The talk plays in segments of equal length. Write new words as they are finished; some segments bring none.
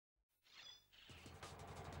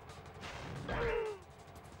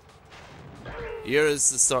Here is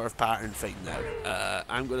the sort of pattern thing now.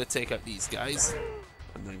 I'm going to take out these guys,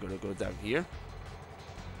 and I'm going to go down here.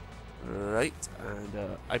 Right,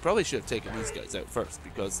 and I probably should have taken these guys out first,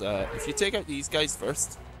 because if you take out these guys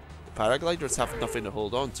first, the paragliders have nothing to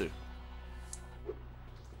hold on to.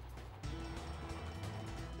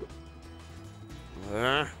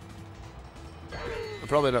 I'm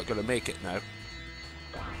probably not going to make it now.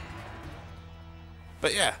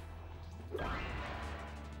 But yeah.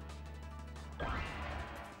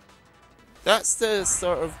 That's the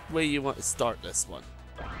sort of way you want to start this one.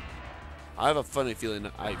 I have a funny feeling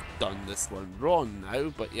that I've done this one wrong now,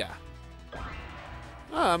 but yeah.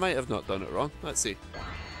 I might have not done it wrong. Let's see.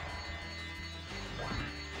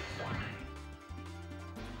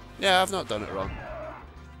 Yeah, I've not done it wrong.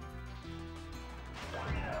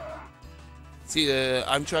 See,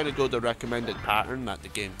 I'm trying to go the recommended pattern that the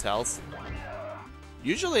game tells.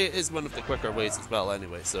 Usually it is one of the quicker ways as well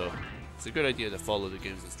anyway, so it's a good idea to follow the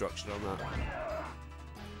game's instruction on that.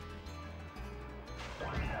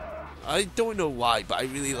 I don't know why, but I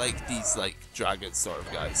really like these, like, dragon sort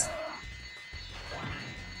of guys.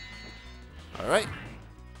 Alright.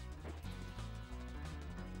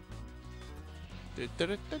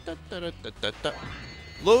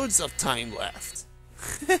 Loads of time left.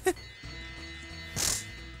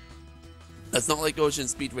 That's not like Ocean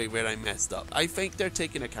Speedway where I messed up. I think they're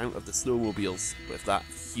taking account of the snowmobiles with that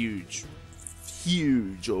huge,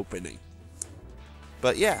 huge opening.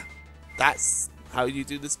 But yeah, that's how you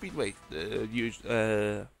do the Speedway.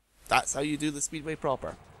 That's how you do the Speedway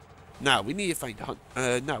proper. Now we need to find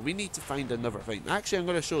we need to find another thing. Actually, I'm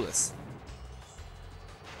going to show this.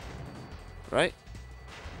 Right?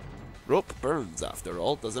 Rope burns after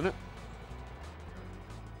all, doesn't it?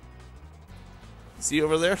 See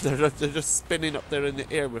over there? They're just spinning up there in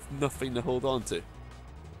the air with nothing to hold on to.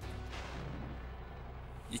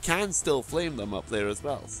 You can still flame them up there as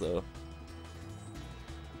well, so...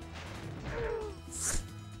 If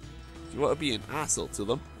you want to be an asshole to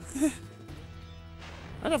them.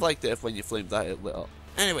 I'd have liked it if when you flamed that it lit up.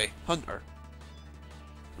 Anyway, Hunter.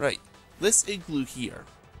 Right, this igloo here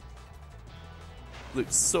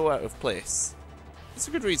looks so out of place. It's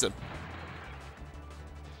a good reason.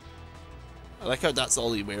 I like how that's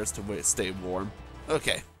all he wears to stay warm.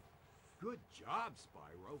 Okay. Good job,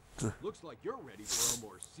 Spyro. Looks like you're ready for a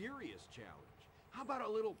more serious challenge. How about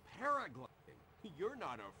a little paragliding? You're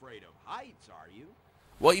not afraid of heights, are you?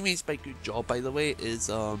 What he means by good job, by the way,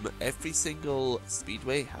 is every single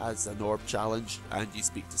speedway has an orb challenge, and you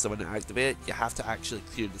speak to someone to activate it. You have to actually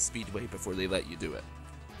clear the speedway before they let you do it.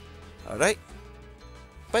 Alright?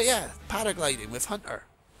 But yeah, paragliding with Hunter.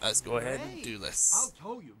 Let's go ahead and do this. I'll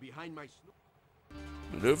tow you behind my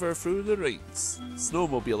Maneuver through the rings.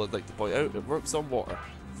 Snowmobile, I'd like to point out, it works on water.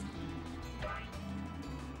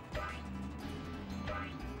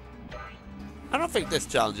 I don't think this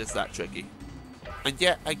challenge is that tricky. And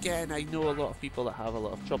yet, again, I know a lot of people that have a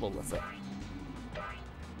lot of trouble with it.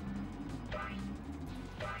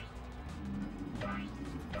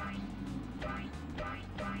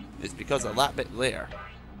 It's because of that bit there.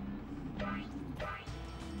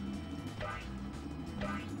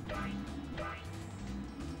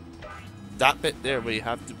 That bit there where you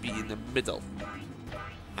have to be in the middle.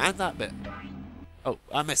 And that bit. Oh,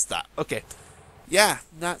 I missed that. Okay. Yeah,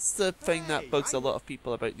 that's the thing that bugs a lot of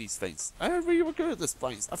people about these things. I heard you were good at this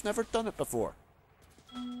things. I've never done it before.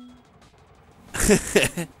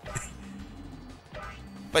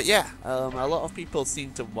 But yeah, a lot of people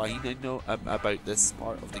seem to whine, I know, about this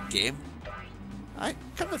part of the game. I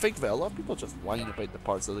come to think of it, a lot of people just whine about the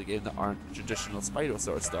parts of the game that aren't traditional Spyro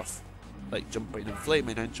sort of stuff. Like jumping and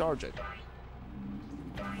flaming and charging.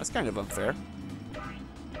 That's kind of unfair.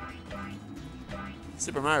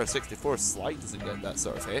 Super Mario 64 Slide doesn't get that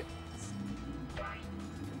sort of hit.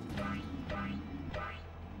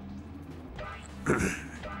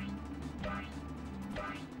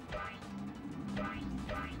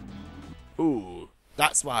 Ooh,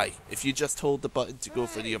 that's why. If you just hold the button to go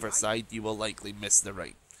for the other side, you will likely miss the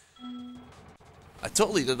ring. I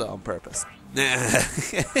totally did that on purpose.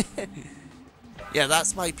 Yeah,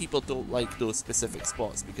 that's why people don't like those specific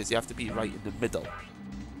spots, because you have to be right in the middle.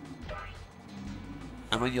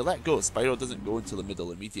 And when you let go, Spyro doesn't go into the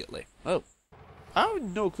middle immediately. Oh. I have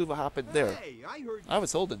no clue what happened there. Hey, I heard I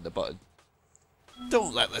was holding the button.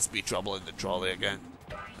 Don't let this be trouble in the trolley again.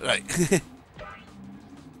 Right.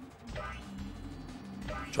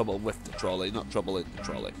 Trouble with the trolley, not trouble in the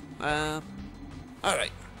trolley.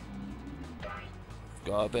 Alright.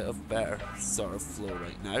 Got a bit of better sort of flow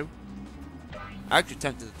right now. I'm actually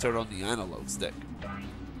tempted to turn on the analog stick.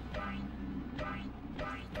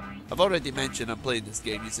 I've already mentioned I'm playing this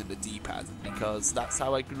game using the D-pad because that's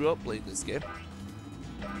how I grew up playing this game.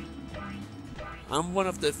 I'm one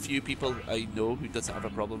of the few people I know who doesn't have a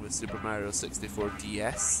problem with Super Mario 64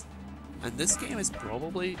 DS, and this game is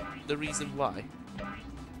probably the reason why.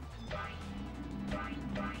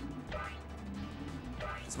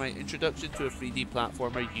 As my introduction to a 3D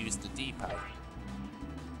platformer used the D-pad.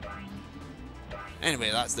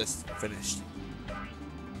 Anyway, that's this finished.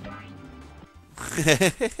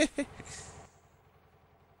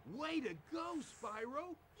 Way to go,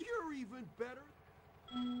 Spyro! You're even better.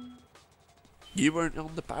 You weren't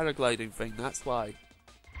on the paragliding thing, that's why.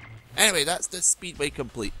 Anyway, that's the Speedway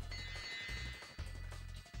complete.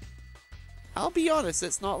 I'll be honest,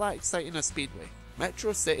 it's not that exciting a Speedway.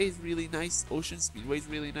 Metro City is really nice, Ocean Speedway is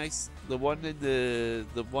really nice. The one in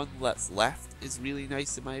the one that's left is really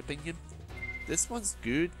nice in my opinion. This one's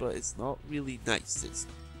good, but it's not really nice. It's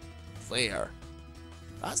player.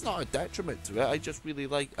 That's not a detriment to it. I just really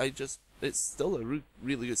like. It's still a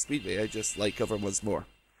really good Speedway. I just like other ones more.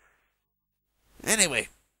 Anyway,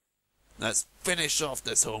 let's finish off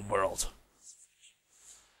this home world.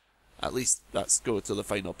 At least let's go to the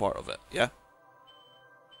final part of it. Yeah.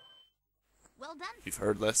 Well done. You've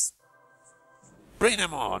heard this. Bring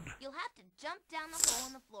him on. You'll have to jump down the hole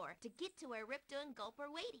in the floor to get to where Ripto and Gulp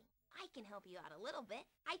are waiting. I can help you out a little bit.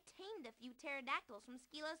 I tamed a few pterodactyls from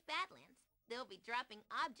Skilos Badlands. They'll be dropping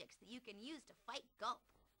objects that you can use to fight Gulp.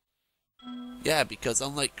 Yeah, because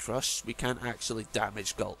unlike Crush, we can't actually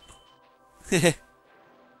damage Gulp.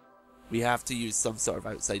 We have to use some sort of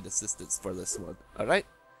outside assistance for this one. Alright?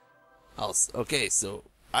 Okay, so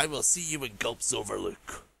I will see you in Gulp's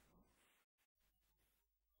Overlook.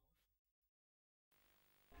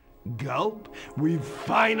 Gulp, we've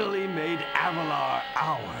finally made Avalar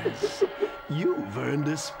ours. You've earned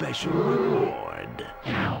a special reward.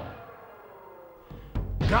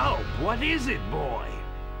 Gulp, what is it, boy?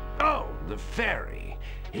 Oh, the fairy.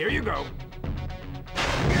 Here you go.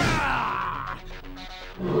 Ah!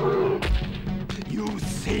 You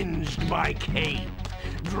singed my cape.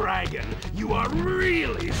 Dragon, you are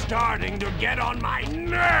really starting to get on my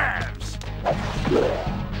nerves.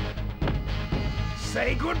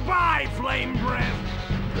 Say goodbye, Flame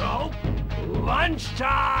Breath. Gulp,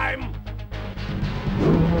 lunchtime.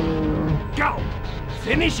 Gulp,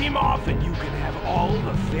 finish him off and you can have all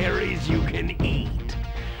the fairies you can eat.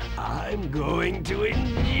 I'm going to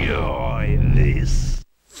enjoy this.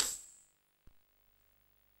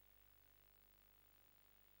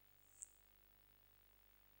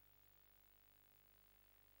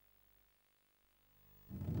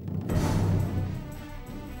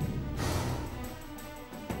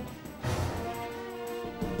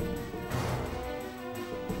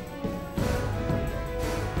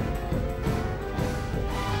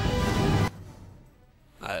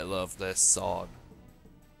 I love this song.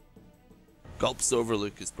 Gulp's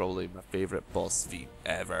Overlook is probably my favourite boss theme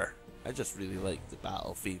ever. I just really like the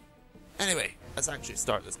battle theme. Anyway, let's actually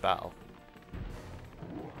start this battle.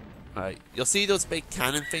 Alright, you'll see those big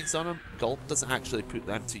cannon things on him. Gulp doesn't actually put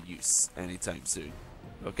them to use anytime soon.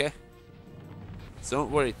 Okay? So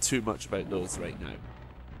don't worry too much about those right now.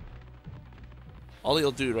 All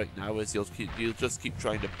he'll do right now is he'll just keep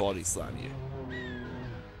trying to body slam you.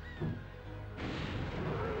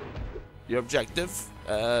 Your objective,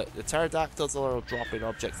 the pterodactyls are dropping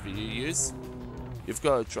objects for you to use. You've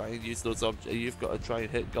got to try and use those you've got to try and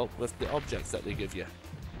hit Gulp with the objects that they give you.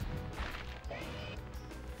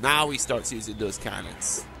 Now he starts using those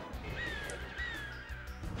cannons.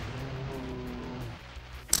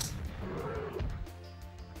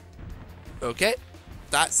 Okay,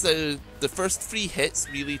 that's the first 3 hits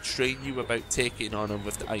really train you about taking on him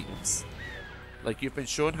with the items. Like, you've been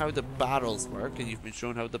shown how the barrels work, and you've been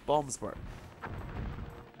shown how the bombs work.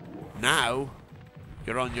 Now,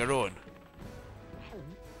 you're on your own.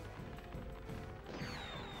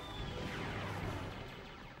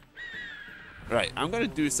 Right, I'm going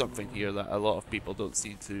to do something here that a lot of people don't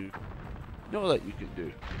seem to know that you can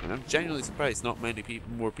do. And I'm genuinely surprised not many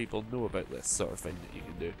more people know about this sort of thing that you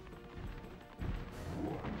can do.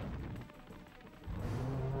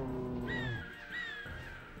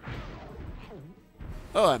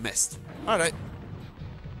 Oh, I missed. Alright.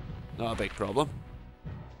 Not a big problem.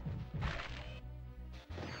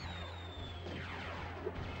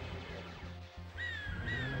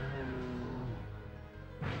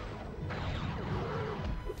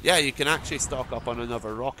 Yeah, you can actually stock up on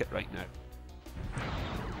another rocket right now.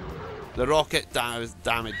 The rocket does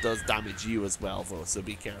damage you as well, though, so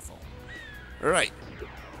be careful. Right.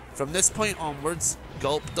 From this point onwards,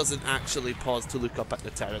 Gulp doesn't actually pause to look up at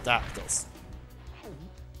the pterodactyls.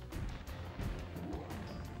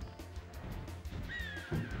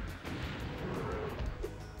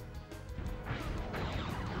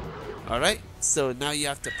 Alright, so now you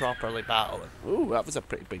have to properly battle him. Ooh, that was a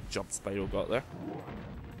pretty big jump Spyro got there.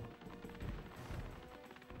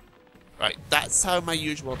 Right, that's how my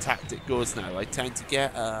usual tactic goes now. I tend to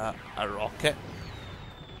get a rocket,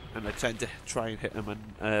 and I tend to try and hit him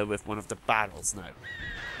with one of the barrels now.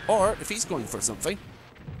 Or, if he's going for something...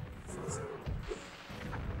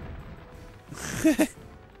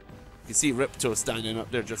 You see Ripto standing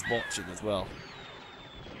up there just watching as well.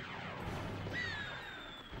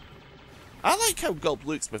 I like how Gulp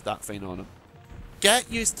looks with that thing on him.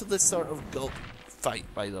 Get used to this sort of Gulp fight,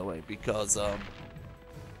 by the way, because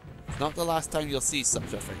it's not the last time you'll see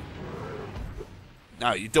such a thing.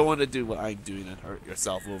 Now, you don't want to do what I'm doing and hurt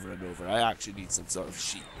yourself over and over. I actually need some sort of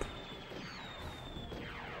sheep.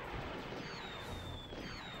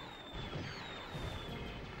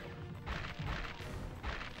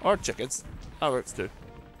 Or chickens. That works too.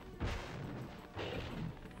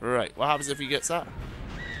 Right, what happens if he gets that?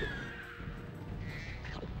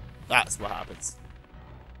 That's what happens.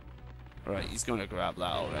 Right, he's going to grab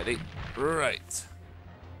that already. Right.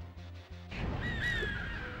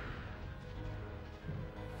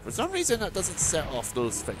 For some reason that doesn't set off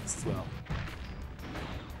those things as well.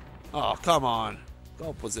 Oh, come on.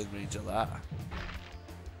 Gulp was in range of that.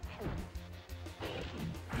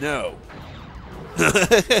 No.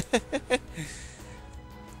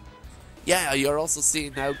 Yeah, you're also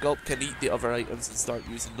seeing now Gulp can eat the other items and start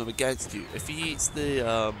using them against you. If he eats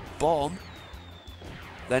the bomb,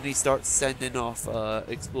 then he starts sending off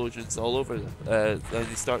explosions all over. Then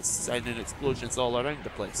he starts sending explosions all around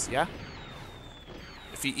the place. Yeah.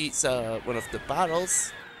 If he eats one of the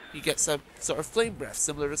barrels, he gets a sort of flame breath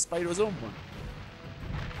similar to Spyro's own one.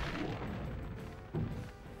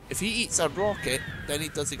 If he eats a rocket, then he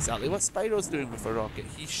does exactly what Spyro's doing with a rocket.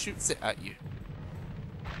 He shoots it at you.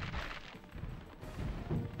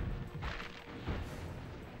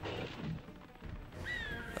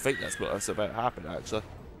 I think that's what's about to happen, actually.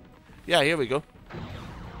 Yeah, here we go.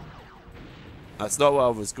 That's not what I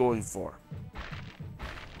was going for.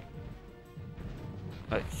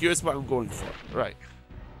 Right, here's what I'm going for. Right.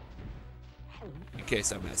 In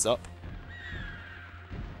case I mess up.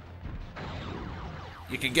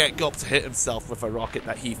 You can get Gulp to hit himself with a rocket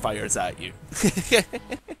that he fires at you.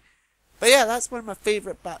 But yeah, that's one of my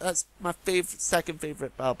favorite. That's my second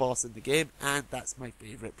favorite boss in the game, and that's my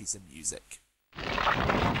favorite piece of music.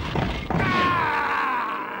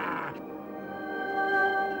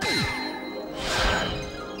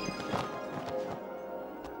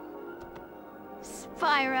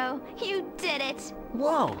 Spyro, you did it!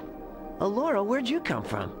 Whoa! Elora, where'd you come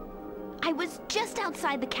from? I was just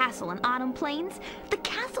outside the castle in Autumn Plains. The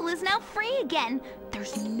castle is now free again.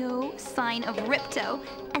 There's no sign of Ripto.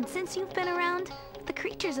 And since you've been around, the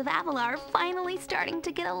creatures of Avalar are finally starting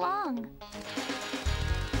to get along.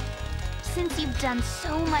 Since you've done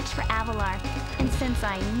so much for Avalar, and since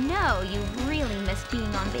I know you really missed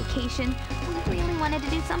being on vacation, we really wanted to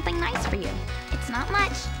do something nice for you. It's not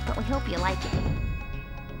much, but we hope you like it.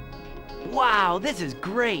 Wow, this is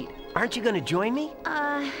great! Aren't you gonna join me?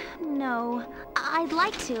 No. I'd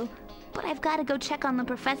like to, but I've got to go check on the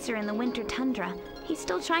professor in the winter tundra. He's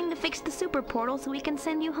still trying to fix the super portal so we can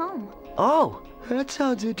send you home. Oh, that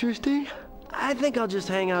sounds interesting. I think I'll just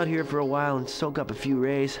hang out here for a while and soak up a few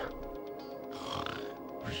rays.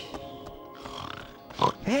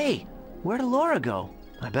 Hey, where'd Elora go?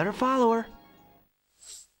 I better follow her.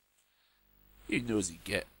 You nosy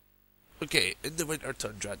git. Okay, in the winter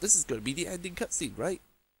tundra, this is going to be the ending cutscene, right?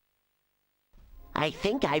 I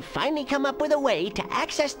think I've finally come up with a way to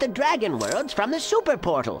access the Dragon Worlds from the Super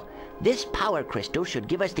Portal. This power crystal should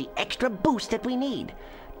give us the extra boost that we need.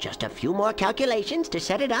 Just a few more calculations to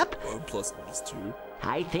set it up. 1 + 1 is 2.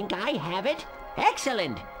 I think I have it.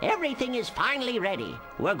 Excellent! Everything is finally ready.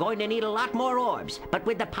 We're going to need a lot more orbs, but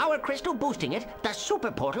with the power crystal boosting it, the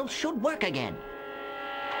Super Portal should work again.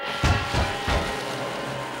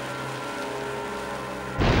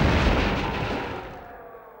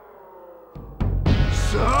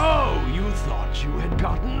 So, you thought you had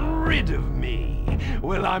gotten rid of me?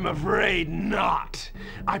 Well, I'm afraid not.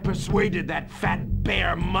 I persuaded that fat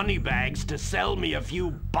bear Moneybags to sell me a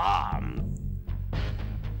few bombs.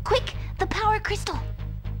 Quick, the power crystal!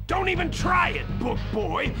 Don't even try it, book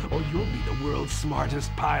boy, or you'll be the world's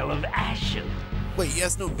smartest pile of ashes. Wait, he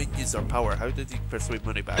has no minions or power. How did he persuade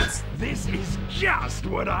Moneybags? This is just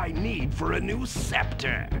what I need for a new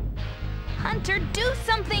scepter. Hunter, do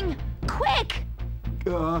something! Quick!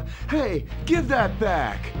 Hey, give that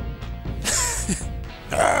back.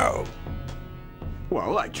 No!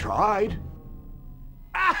 Well, I tried.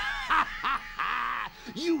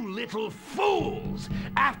 You little fools!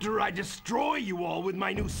 After I destroy you all with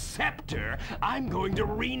my new scepter, I'm going to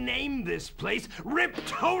rename this place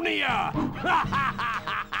Riptonia!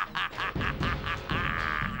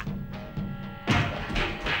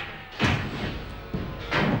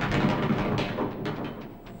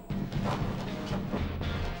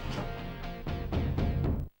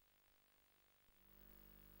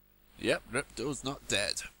 Yep, Ripto's not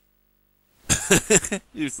dead.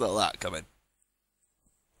 You saw that coming.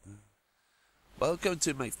 Welcome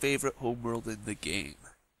to my favourite homeworld in the game,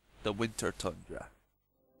 the Winter Tundra.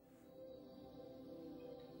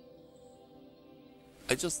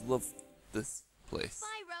 I just love this place.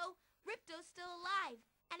 Spyro, Ripto's still alive,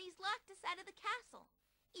 and he's locked us out of the castle.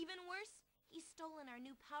 Even worse, he's stolen our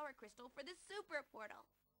new power crystal for the super portal.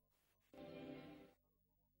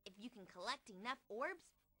 If you can collect enough orbs,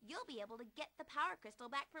 you'll be able to get the power crystal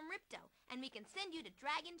back from Ripto, and we can send you to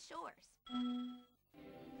Dragon Shores.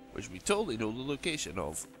 Which we totally know the location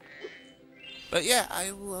of. But yeah, I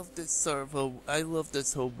love this sort of home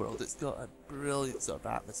world. It's got a brilliant sort of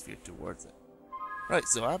atmosphere towards it. Right,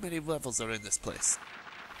 so how many levels are in this place?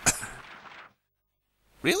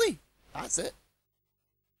 Really? That's it?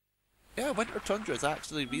 Yeah, Winter Tundra is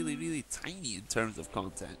actually really, really tiny in terms of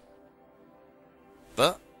content.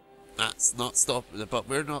 But that's not stopping. But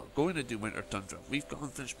we're not going to do Winter Tundra. We've got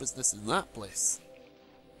unfinished business in that place,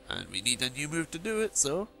 and we need a new move to do it.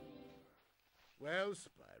 So, well,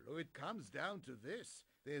 Spyro, it comes down to this.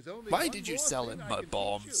 There's only why one did you more sell thing him I my can teach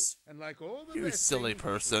bombs? You. And like all the You rest silly things,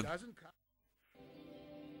 person. it doesn't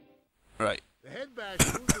Right. The head bash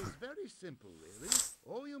move is very simple, really.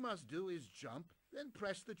 All you must do is jump, then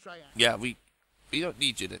press the triangle. Yeah, we don't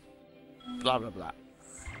need you to blah blah blah.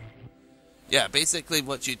 Yeah, basically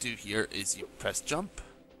what you do here is you press jump,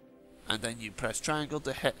 and then you press triangle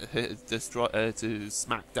to to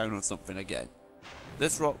smack down on something again.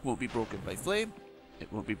 This rock won't be broken by flame.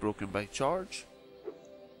 It won't be broken by charge.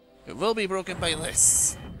 It will be broken by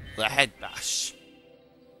this, the head bash.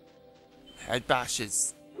 Head bash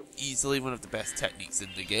is easily one of the best techniques in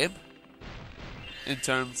the game. In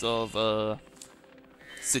terms of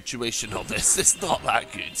situationalness, it's not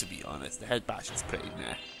that good, to be honest. The head bash is pretty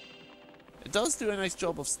meh. It does do a nice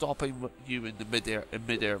job of stopping you in the mid-air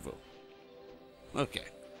though. Okay.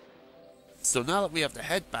 So now that we have the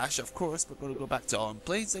head bash, of course, we're going to go back to On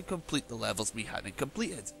Plains and complete the levels we hadn't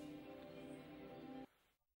completed.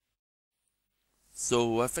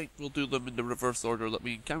 So I think we'll do them in the reverse order that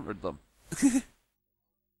we encountered them.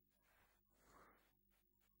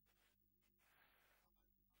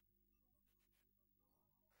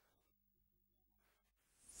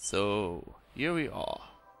 So, here we are.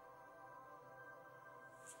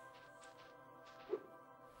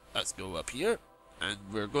 Let's go up here, and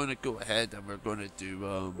we're going to go ahead and we're going to do,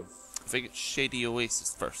 I think it's Shady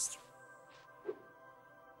Oasis first.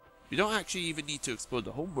 We don't actually even need to explore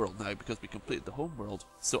the homeworld now because we completed the homeworld.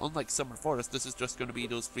 So unlike Summer Forest, this is just going to be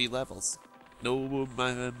those 3 levels. No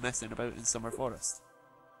messing about in Summer Forest.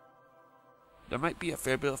 There might be a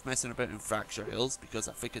fair bit of messing about in Fracture Hills because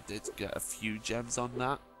I think I did get a few gems on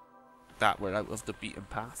that were out of the beaten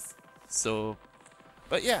path. So,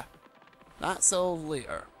 but yeah, that's all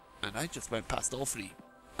later. And I just went past all 3.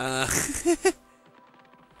 I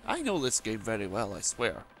know this game very well, I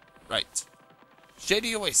swear. Right.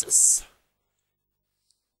 Shady Oasis.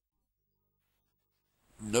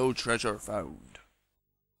 No treasure found.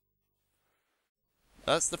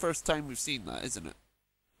 That's the first time we've seen that, isn't it?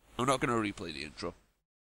 I'm not going to replay the intro.